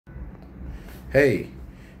Hey,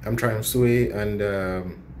 I'm trying Sue, and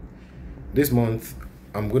this month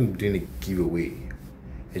I'm going to be doing a giveaway,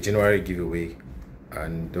 a January giveaway,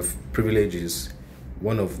 and the privilege is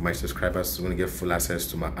one of my subscribers is going to get full access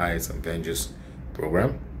to my IELTS Avengers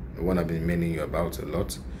program, the one I've been meaning you about a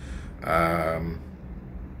lot. Um,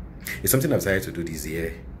 it's something I've decided to do this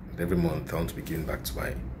year. Every month I want to be giving back to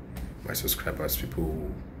my subscribers,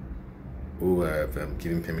 people who have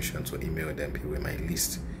given permission to email them, people in my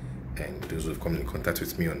list, and those who've come in contact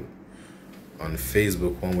with me on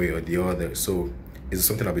Facebook one way or the other. So it's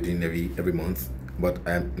something I'll be doing every month, but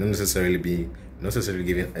I'm not necessarily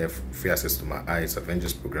giving free access to my IELTS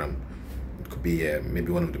Avengers program. It could be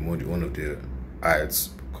maybe one of the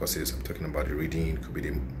IELTS courses. I'm talking about the reading. It could be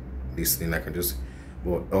the listening. I can just,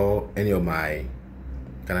 or any of my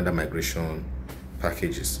Canada migration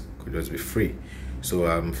packages could just be free.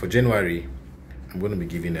 So for January, I'm going to be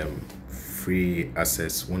giving free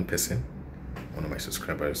access, one of my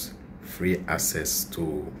subscribers, free access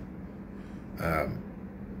to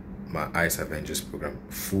my IELTS Avengers program,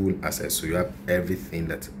 full access. So you have everything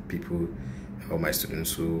that all my premium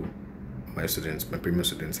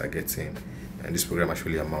students are getting, and this program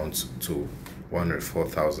actually amounts to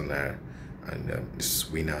 104,000 naira, and this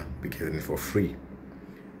winner will be getting it for free.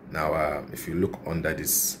 Now, if you look under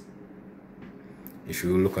this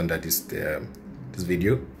this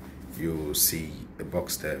video, you'll see a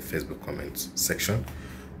box there, Facebook comments section.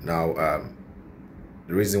 Now,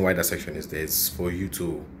 the reason why that section is there is for you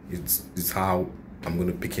to, it's how I'm going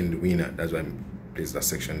to pick in the winner. That's why I placed that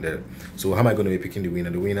section there. So how am I going to be picking the winner?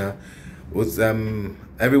 The winner was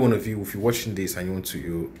every one of you, if you're watching this and you want to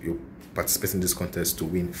you participate in this contest to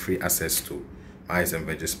win free access to my IELTS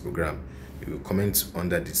Avengers program, you will comment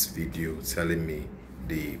under this video telling me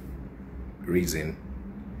the reason,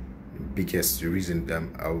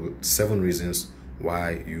 seven reasons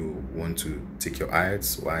why you want to take your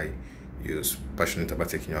IELTS, why you're passionate about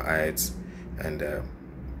taking your IELTS, and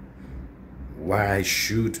why you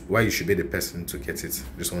should be the person to get it.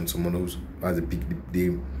 Just want someone who has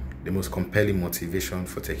the most compelling motivation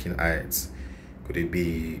for taking IELTS. Could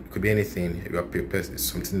be anything. You are prepared. It's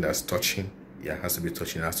something that's touching. Yeah, it has to be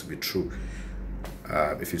touching. It has to be true.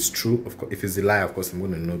 If it's true, of course. If it's a lie, of course, I'm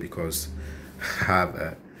going to know, because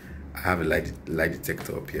I have a lie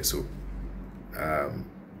detector up here. So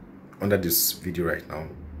under this video right now,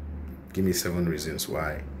 give me 7 reasons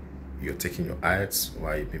why you're taking your IELTS,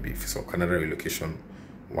 why maybe if it's a Canada relocation,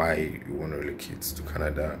 why you want to relocate to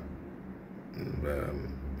Canada,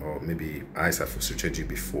 or maybe IELTS have frustrated you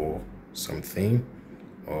before something,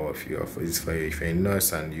 or if you're a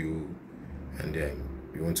nurse and you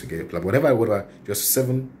want to get whatever, just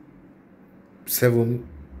seven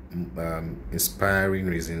inspiring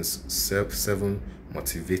reasons, seven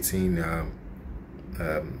motivating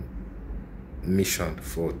mission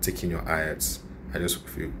for taking your IELTS. I just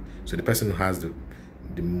feel so the person who has the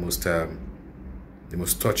most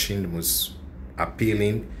touching, the most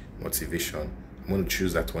appealing motivation, I'm going to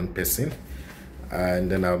choose that one person,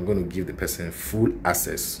 and then I'm going to give the person full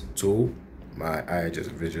access to my IELTS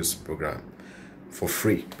Avengers program for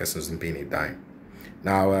free. The person isn't paying a dime.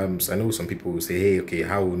 Now, so I know some people will say, hey, okay,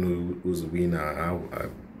 how will we know who's the winner? How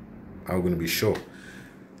are we going to be sure?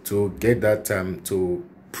 To get that, to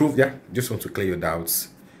prove, just want to clear your doubts.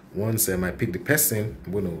 Once I pick the person,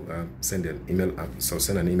 I'm going to send an email. So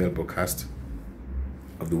send an email broadcast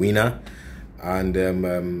of the winner, and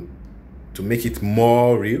to make it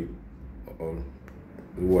more real, or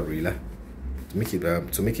the word realer, to make it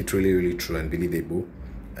really true and believable.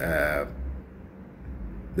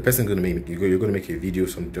 The person you're going to make a video,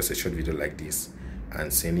 just a short video like this,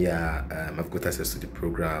 and saying, I've got access to the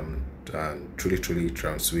program, and truly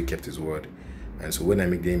Transui kept his word. And so when I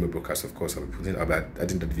make the email broadcast, of course, I'll be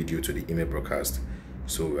adding that video to the email broadcast,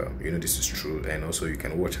 so this is true. And also you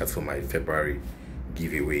can watch out for my February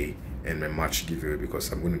giveaway and my March giveaway,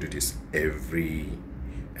 because I'm going to do this every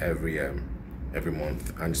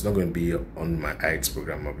month, and it's not going to be on my IELTS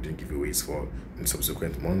program. I'll be doing giveaways for in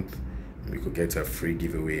subsequent month. You could get a free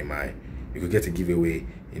giveaway you could get a giveaway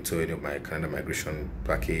into any of my Canada migration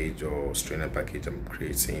package or Australian package I'm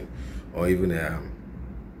creating, or even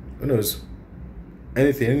who knows,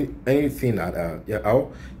 anything that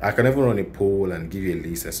I can even run a poll and give you a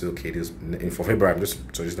list and say, okay, this for February, I'm just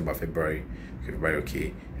suggesting about February,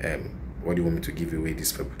 okay, what do you want me to give away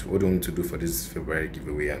this February? What do you want me to do for this February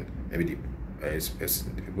giveaway? And maybe the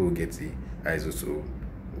people who get the IELTS to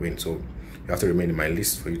win. So you have to remain in my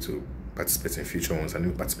list for you to participate in future ones, and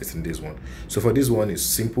you participate in this one. So for this one, it's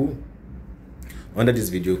simple. Under this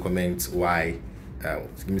video, comment why.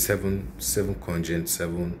 Give me seven congent,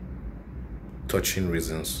 7 touching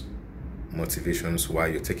reasons motivations while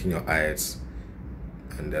you're taking your IELTS,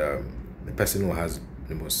 and the person who has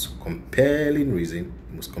the most compelling reason,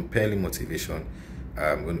 the most compelling motivation,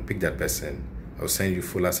 I'm going to pick that person. I'll send you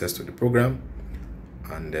full access to the program,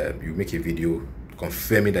 and you make a video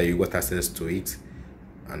confirming that you got access to it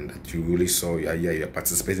and that you really saw you're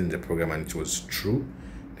participating in the program and it was true.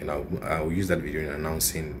 Then I'll use that video in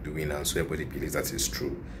announcing the winner, so everybody believes that it's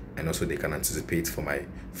true, and also they can anticipate for my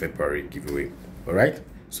February giveaway. All right,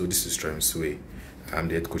 so this is Trem Sway. I'm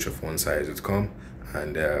the head coach of onesize.com,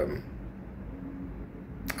 and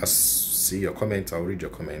I'll see your comments, I'll read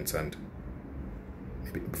your comments, and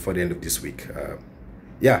maybe before the end of this week, I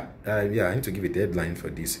need to give a deadline for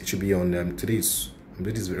this. It should be on I'm doing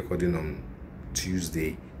this recording on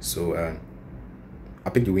Tuesday, so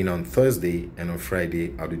I'll pick the winner on Thursday, and on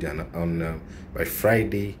Friday I'll do the by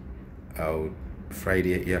Friday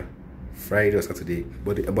Friday or Saturday,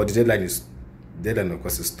 but the deadline of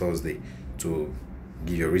course is Thursday to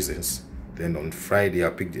give your reasons. Then on Friday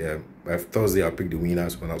I'll pick by Thursday I'll pick the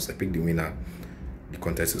winners. When I pick the winner, the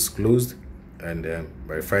contest is closed, and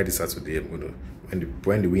by Friday, Saturday, I'm going to,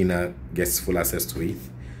 when the winner gets full access to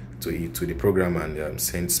the program, and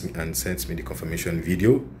sends me the confirmation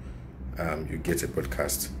video, you get a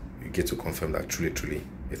broadcast. You get to confirm that truly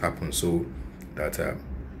it happened, so that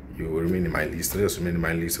you will remain in my list. Not just remain in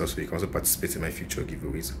my list, also you can also participate in my future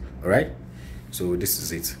giveaways. All right, so this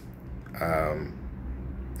is it.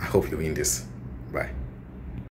 I hope you win this. Bye.